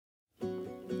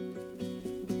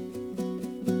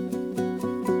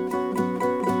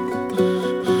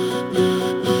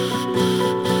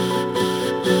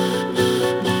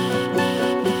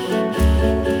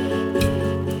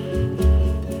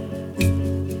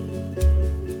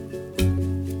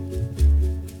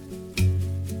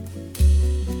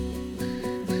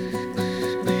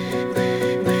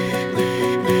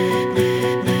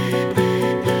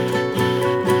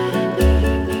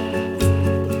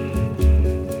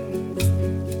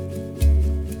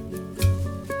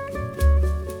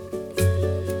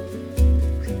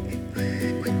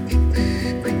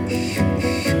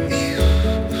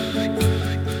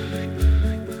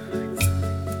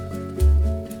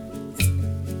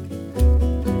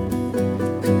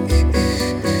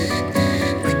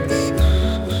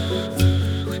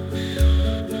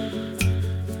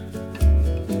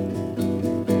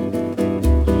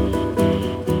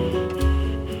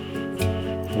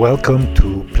Welcome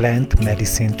to Plant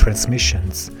Medicine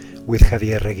Transmissions with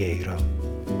Javier Regueiro.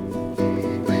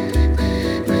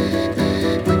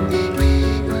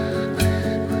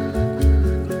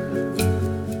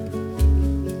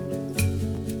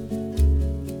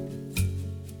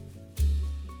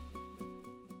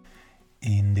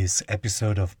 In this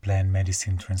episode of Plant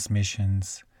Medicine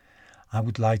Transmissions, I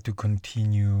would like to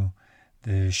continue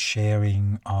the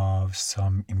sharing of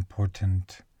some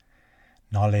important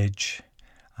knowledge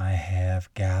I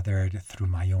have gathered through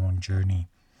my own journey.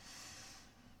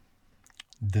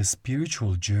 The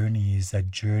spiritual journey is a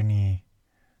journey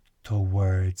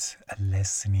towards a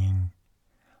lessening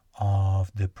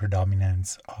of the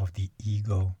predominance of the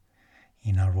ego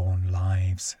in our own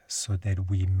lives so that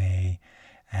we may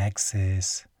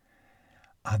access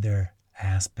other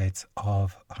aspects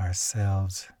of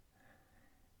ourselves,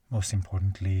 most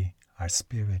importantly, our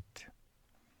spirit.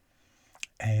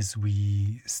 As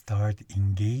we start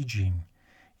engaging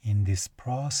in this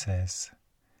process,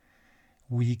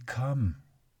 we come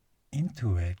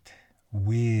into it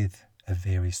with a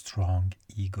very strong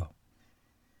ego.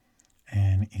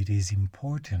 And it is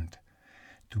important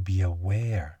to be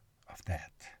aware of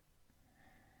that.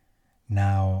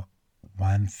 Now,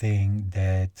 one thing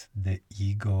that the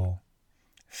ego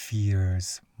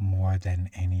fears more than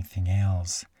anything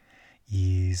else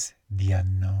is the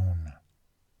unknown.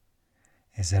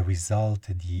 As a result,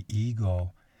 the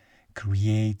ego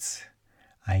creates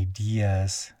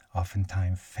ideas,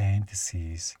 oftentimes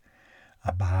fantasies,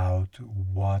 about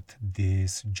what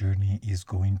this journey is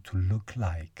going to look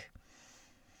like.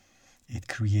 It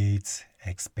creates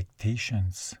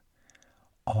expectations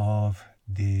of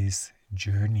this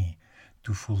journey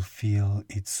to fulfill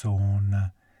its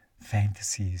own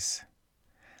fantasies.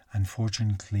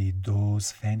 Unfortunately,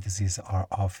 those fantasies are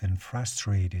often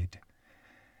frustrated,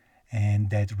 and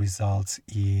that results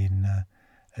in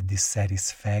a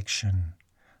dissatisfaction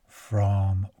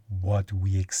from what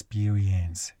we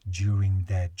experience during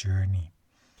that journey.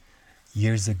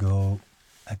 Years ago,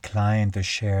 a client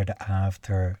shared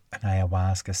after an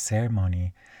ayahuasca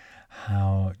ceremony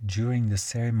how during the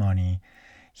ceremony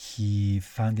he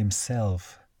found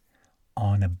himself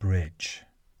on a bridge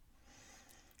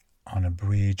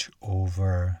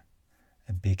over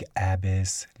a big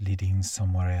abyss leading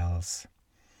somewhere else.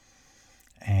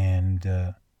 And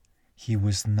he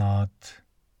was not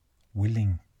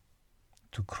willing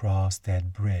to cross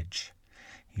that bridge.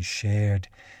 He shared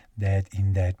that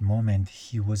in that moment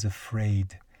he was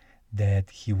afraid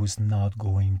that he was not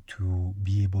going to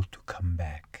be able to come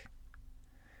back.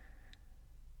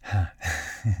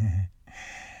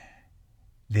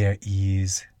 There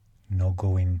is no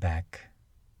going back.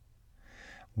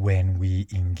 When we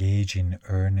engage in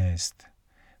earnest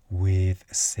with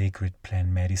sacred plant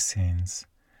medicines,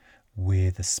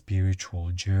 with a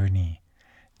spiritual journey,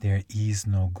 there is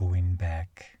no going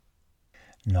back.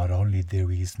 Not only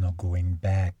there is no going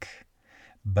back,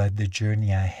 but the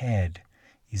journey ahead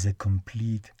is a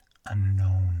complete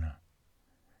unknown.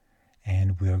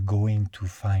 And we're going to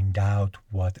find out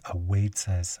what awaits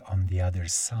us on the other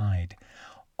side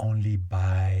only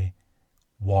by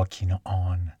walking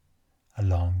on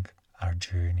along our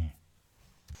journey.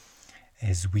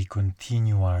 As we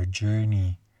continue our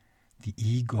journey, the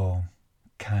ego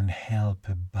can't help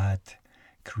but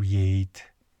create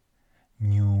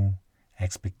new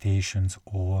expectations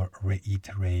or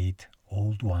reiterate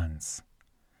old ones.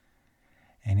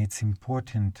 And it's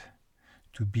important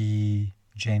to be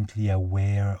gently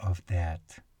aware of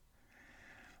that.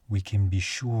 We can be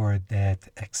sure that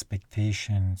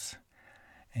expectations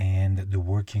and the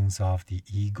workings of the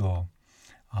ego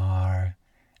are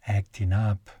acting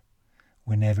up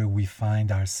whenever we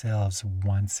find ourselves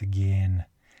once again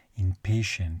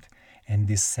impatient and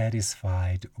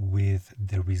dissatisfied with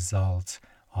the results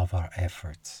of our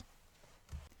efforts.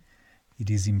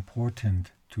 It is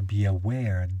important to be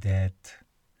aware that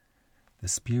the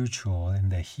spiritual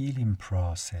and the healing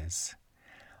process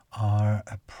are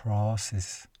a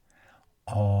process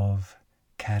of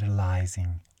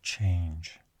catalyzing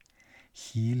change.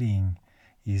 Healing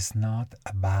is not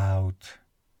about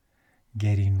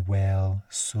getting well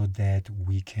so that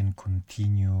we can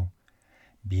continue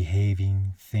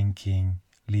behaving, thinking,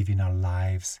 living our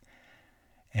lives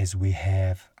as we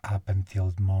have up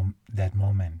until that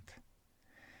moment.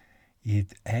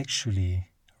 It actually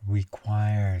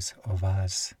requires of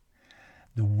us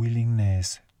the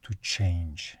willingness to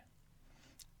change,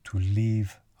 to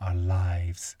live our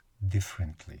lives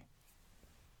differently.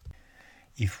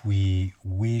 If we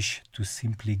wish to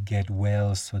simply get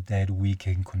well so that we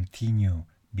can continue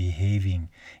behaving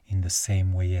in the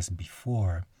same way as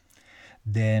before,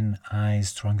 then I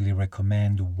strongly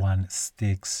recommend one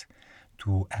sticks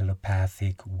to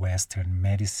allopathic Western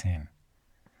medicine.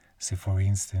 So, for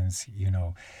instance,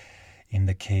 in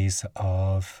the case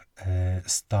of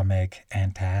stomach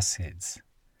antacids,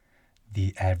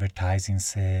 the advertising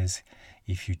says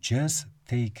if you just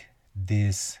take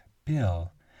this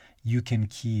pill, you can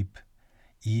keep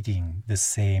eating the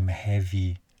same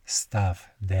heavy stuff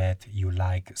that you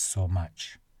like so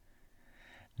much.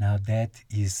 Now, that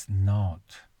is not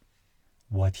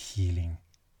what healing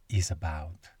is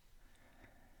about.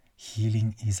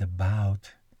 Healing is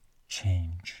about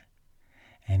change.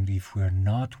 And if we're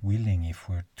not willing, if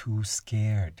we're too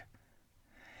scared,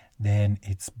 then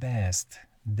it's best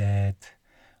that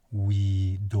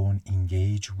we don't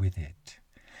engage with it,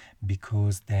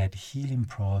 because that healing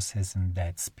process and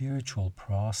that spiritual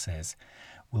process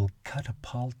will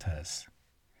catapult us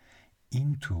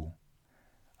into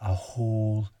a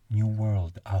whole new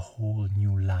world, a whole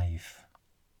new life.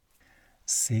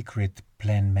 Sacred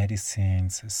plant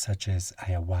medicines such as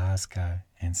ayahuasca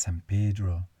and San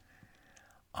Pedro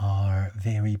are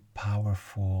very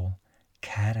powerful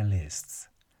catalysts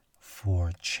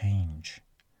for change.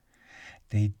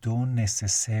 They don't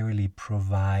necessarily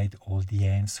provide all the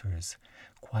answers,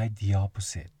 quite the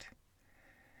opposite.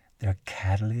 They're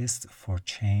catalysts for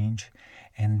change,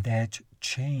 and that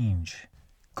change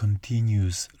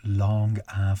continues long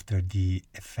after the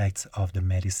effects of the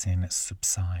medicine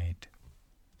subside.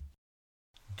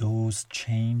 Those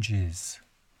changes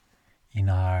in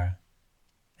our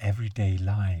everyday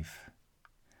life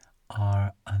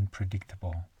are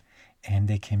unpredictable, and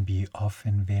they can be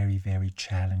often very, very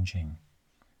challenging.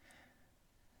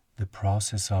 The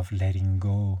process of letting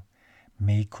go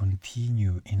may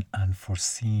continue in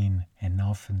unforeseen and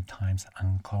oftentimes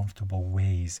uncomfortable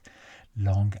ways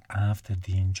long after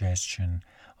the ingestion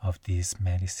of these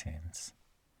medicines.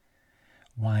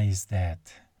 Why is that?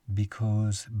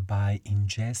 Because by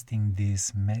ingesting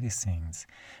these medicines,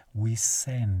 we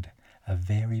send a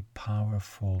very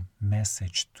powerful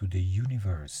message to the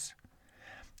universe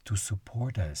to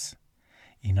support us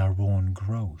in our own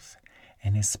growth.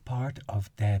 And as part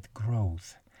of that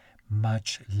growth,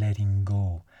 much letting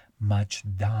go, much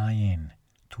dying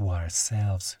to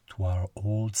ourselves, to our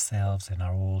old selves and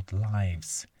our old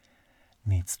lives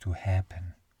needs to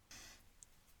happen.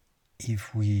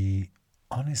 If we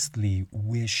honestly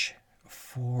wish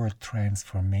for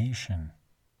transformation,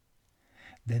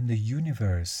 then the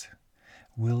universe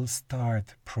will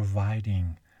start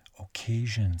providing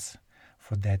occasions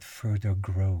for that further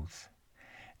growth.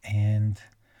 And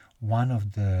one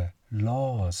of the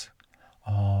laws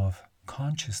of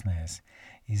consciousness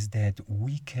is that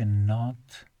we cannot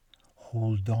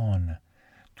hold on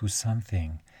to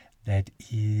something that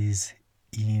is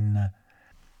in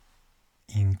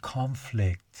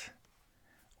conflict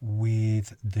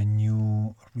with the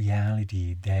new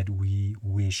reality that we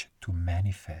wish to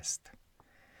manifest.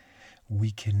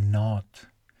 We cannot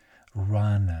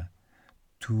run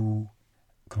two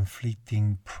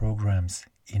conflicting programs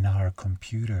in our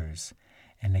computers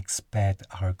and expect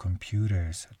our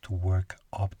computers to work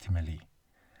optimally.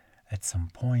 At some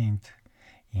point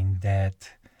in that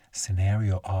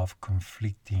scenario of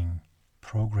conflicting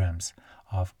programs,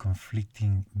 of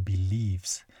conflicting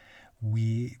beliefs,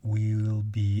 we will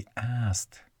be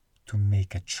asked to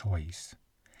make a choice.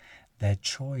 That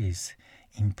choice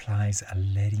implies a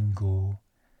letting go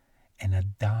and a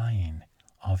dying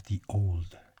of the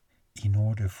old in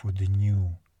order for the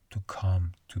new to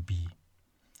come to be.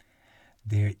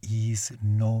 There is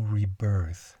no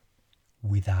rebirth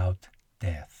without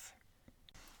death.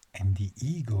 And the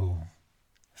ego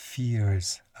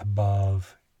fears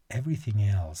above everything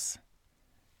else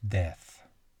death.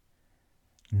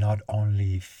 Not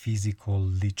only physical,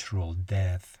 literal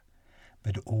death,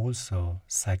 but also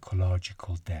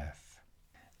psychological death.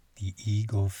 The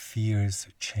ego fears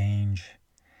change,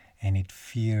 and it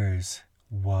fears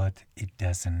what it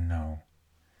doesn't know.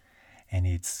 And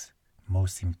it's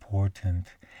most important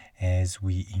as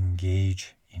we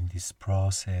engage in this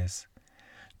process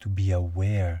to be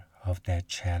aware of that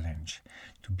challenge,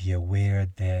 to be aware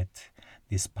that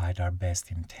despite our best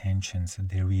intentions,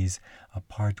 there is a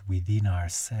part within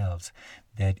ourselves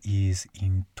that is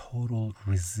in total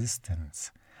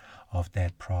resistance of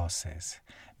that process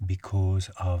because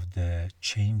of the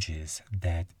changes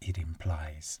that it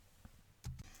implies.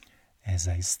 As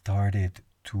I started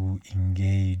to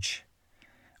engage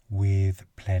with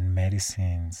plant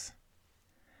medicines,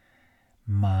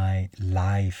 my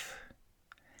life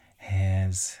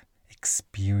has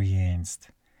experienced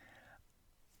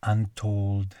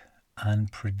untold,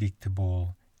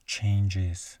 unpredictable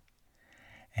changes,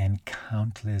 and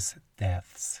countless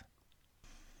deaths.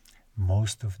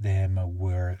 Most of them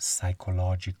were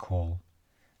psychological,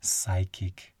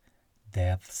 psychic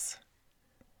deaths.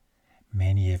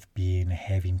 Many have been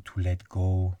having to let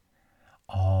go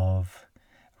of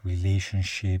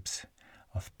relationships,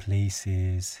 of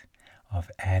places, of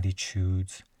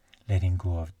attitudes, letting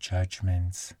go of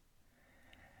judgments.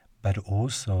 But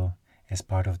also, as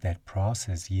part of that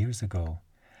process years ago,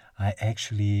 I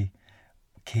actually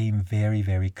came very,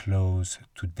 very close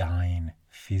to dying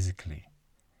physically.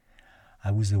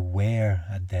 I was aware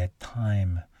at that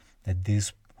time that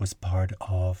this was part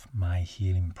of my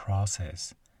healing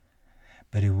process,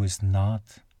 but it was not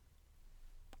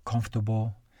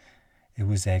comfortable. It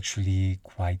was actually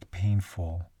quite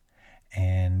painful,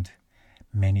 and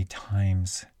many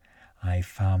times I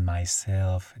found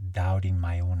myself doubting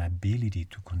my own ability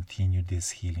to continue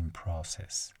this healing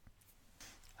process.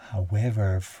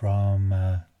 However, from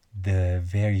the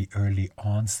very early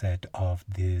onset of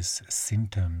these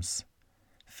symptoms,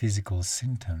 physical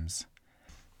symptoms,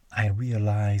 I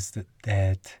realized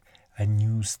that a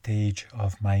new stage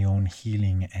of my own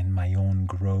healing and my own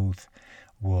growth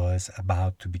was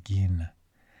about to begin.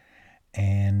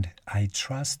 And I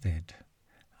trusted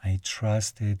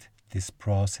this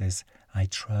process, I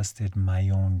trusted my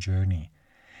own journey,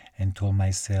 and told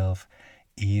myself,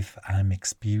 if I'm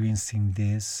experiencing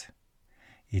this,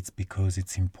 it's because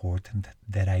it's important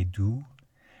that I do,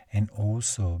 and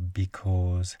also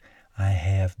because I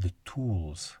have the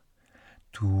tools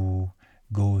to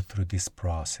go through this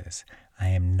process. I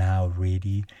am now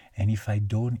ready, and if I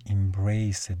don't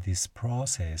embrace this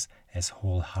process as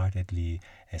wholeheartedly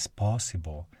as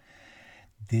possible,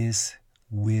 this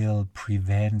will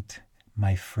prevent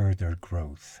my further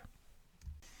growth.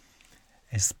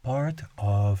 As part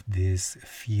of this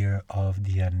fear of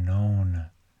the unknown,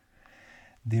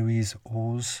 there is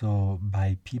also,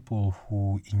 by people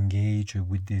who engage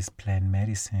with these plant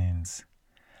medicines,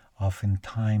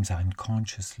 oftentimes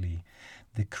unconsciously,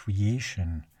 the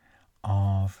creation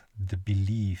of the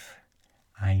belief,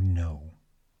 I know.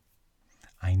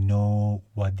 I know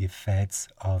what the effects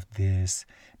of these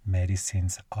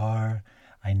medicines are.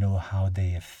 I know how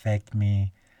they affect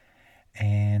me.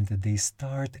 And they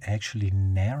start actually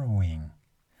narrowing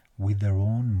with their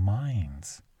own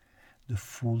minds the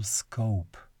full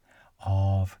scope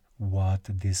of what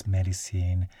this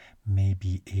medicine may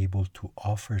be able to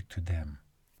offer to them.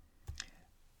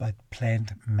 But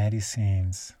plant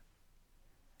medicines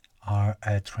are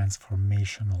a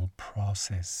transformational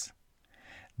process.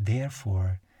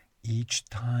 Therefore, each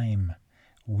time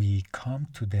we come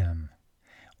to them,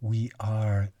 we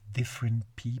are different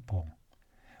people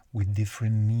with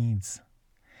different needs,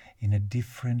 in a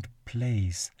different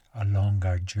place along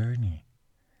our journey.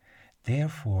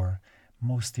 Therefore,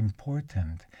 most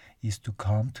important is to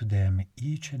come to them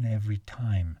each and every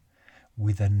time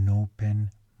with an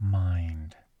open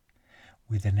mind,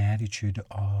 with an attitude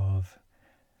of,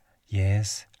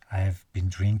 yes, I've been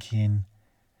drinking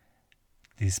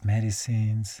these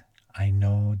medicines, I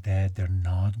know that they're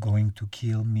not going to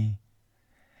kill me,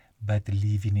 but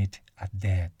leaving it at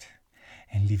that,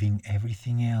 and leaving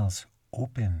everything else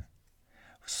open,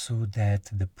 so that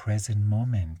the present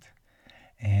moment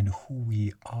and who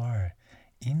we are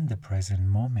in the present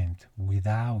moment,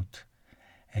 without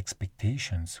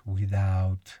expectations,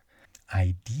 without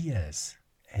ideas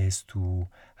as to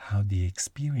how the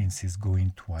experience is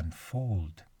going to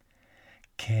unfold,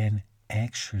 can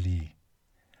actually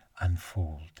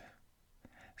unfold,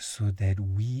 so that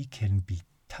we can be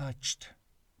touched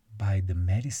by the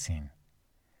medicine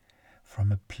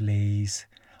from a place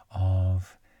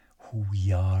of who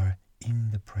we are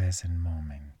in the present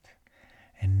moment,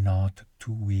 and not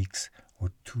 2 weeks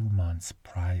or 2 months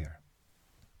prior.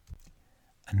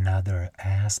 Another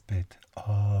aspect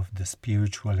of the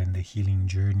spiritual and the healing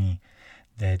journey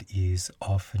that is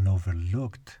often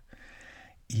overlooked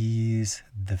is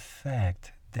the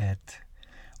fact that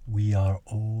we are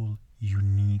all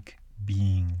unique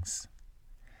beings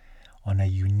on a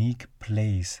unique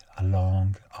place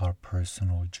along our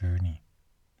personal journey.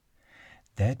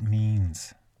 That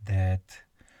means that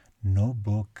no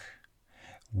book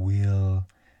will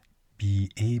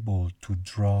be able to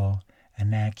draw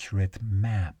an accurate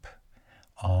map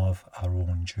of our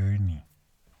own journey.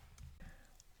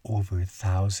 Over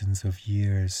thousands of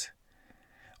years,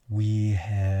 we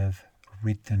have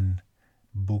written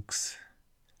books,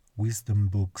 wisdom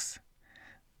books,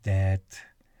 that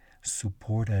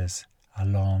support us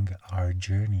along our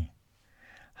journey.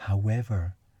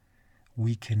 However,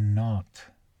 we cannot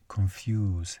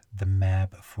confuse the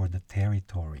map for the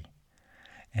territory,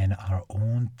 and our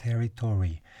own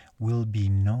territory will be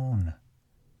known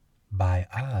by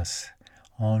us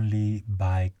only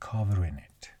by covering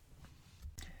it.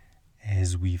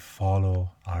 As we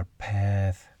follow our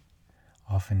path,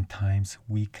 oftentimes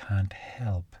we can't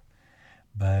help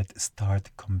but start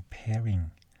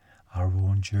comparing our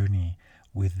own journey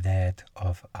with that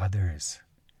of others,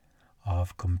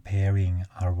 of comparing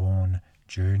our own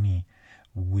journey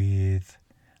with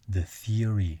the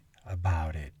theory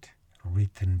about it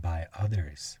written by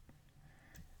others.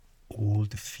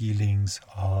 Old feelings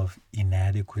of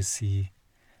inadequacy,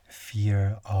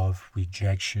 fear of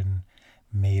rejection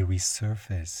may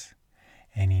resurface,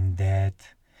 and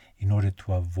in order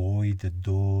to avoid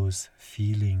those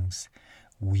feelings,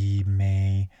 we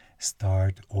may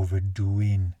start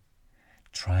overdoing,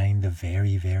 trying the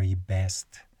very, very best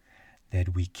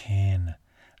that we can,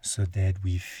 so that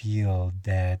we feel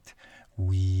that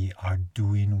we are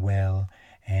doing well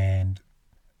and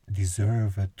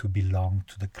deserve to belong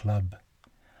to the club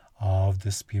of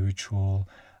the spiritual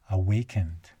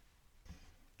awakened.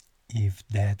 If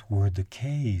that were the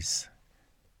case,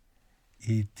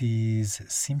 it is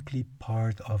simply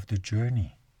part of the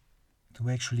journey to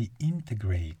actually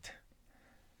integrate,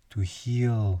 to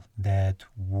heal that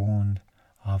wound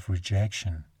of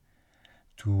rejection,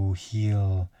 to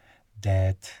heal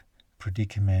that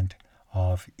predicament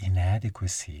of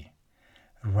inadequacy,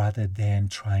 rather than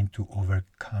trying to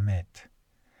overcome it.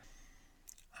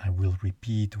 I will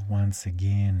repeat once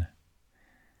again,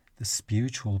 the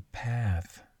spiritual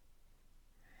path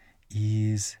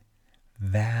is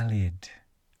valid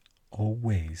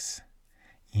always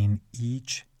in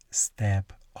each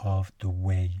step of the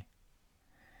way.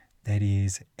 That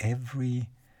is, every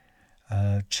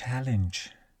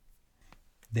challenge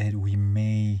that we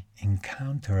may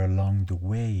encounter along the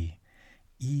way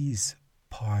is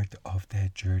part of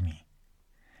that journey,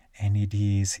 and it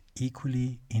is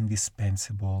equally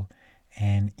indispensable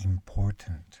and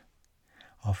important.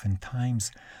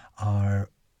 Oftentimes, our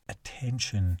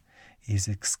attention is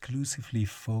exclusively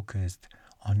focused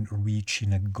on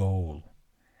reaching a goal,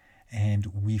 and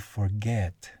we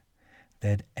forget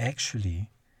that actually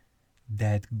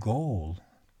that goal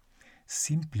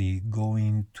simply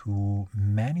going to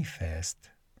manifest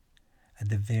at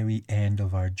the very end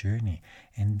of our journey,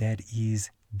 and that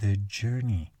is the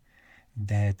journey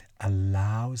that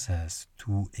allows us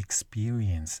to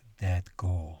experience that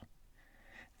goal.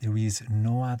 There is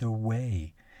no other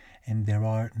way, and there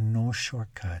are no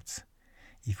shortcuts.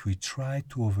 If we try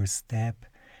to overstep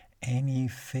any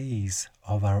phase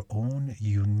of our own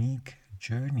unique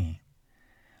journey,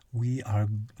 we are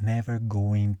never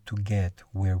going to get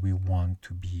where we want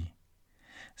to be.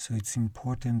 So it's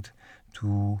important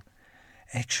to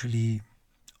actually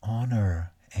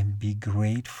honor and be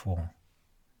grateful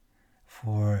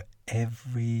for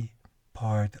every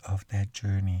part of that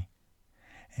journey.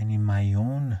 And in my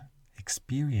own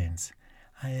experience,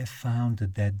 I have found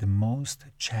that the most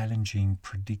challenging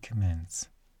predicaments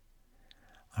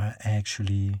are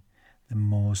actually the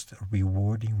most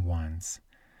rewarding ones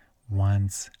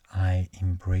once I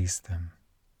embrace them.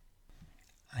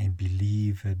 I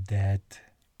believe that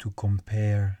to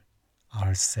compare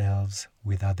ourselves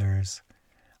with others,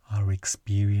 our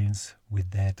experience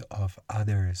with that of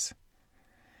others,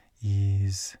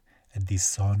 is a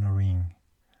dishonoring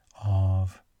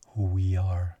of who we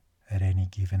are at any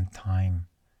given time.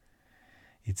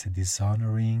 It's a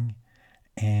dishonoring,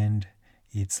 and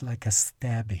it's like a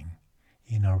stabbing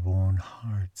in our own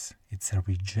hearts. It's a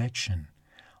rejection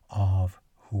of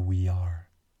who we are.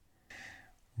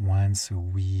 Once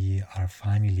we are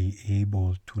finally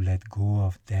able to let go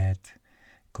of that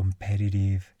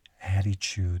competitive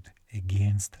attitude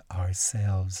against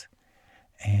ourselves,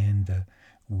 and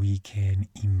we can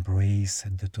embrace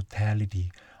the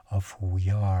totality of who we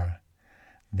are,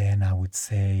 then I would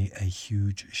say a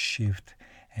huge shift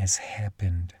has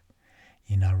happened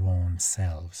in our own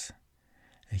selves.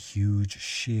 A huge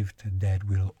shift that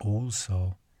will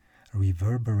also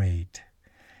reverberate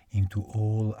into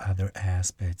all other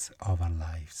aspects of our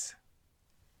lives.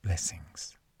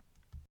 Blessings.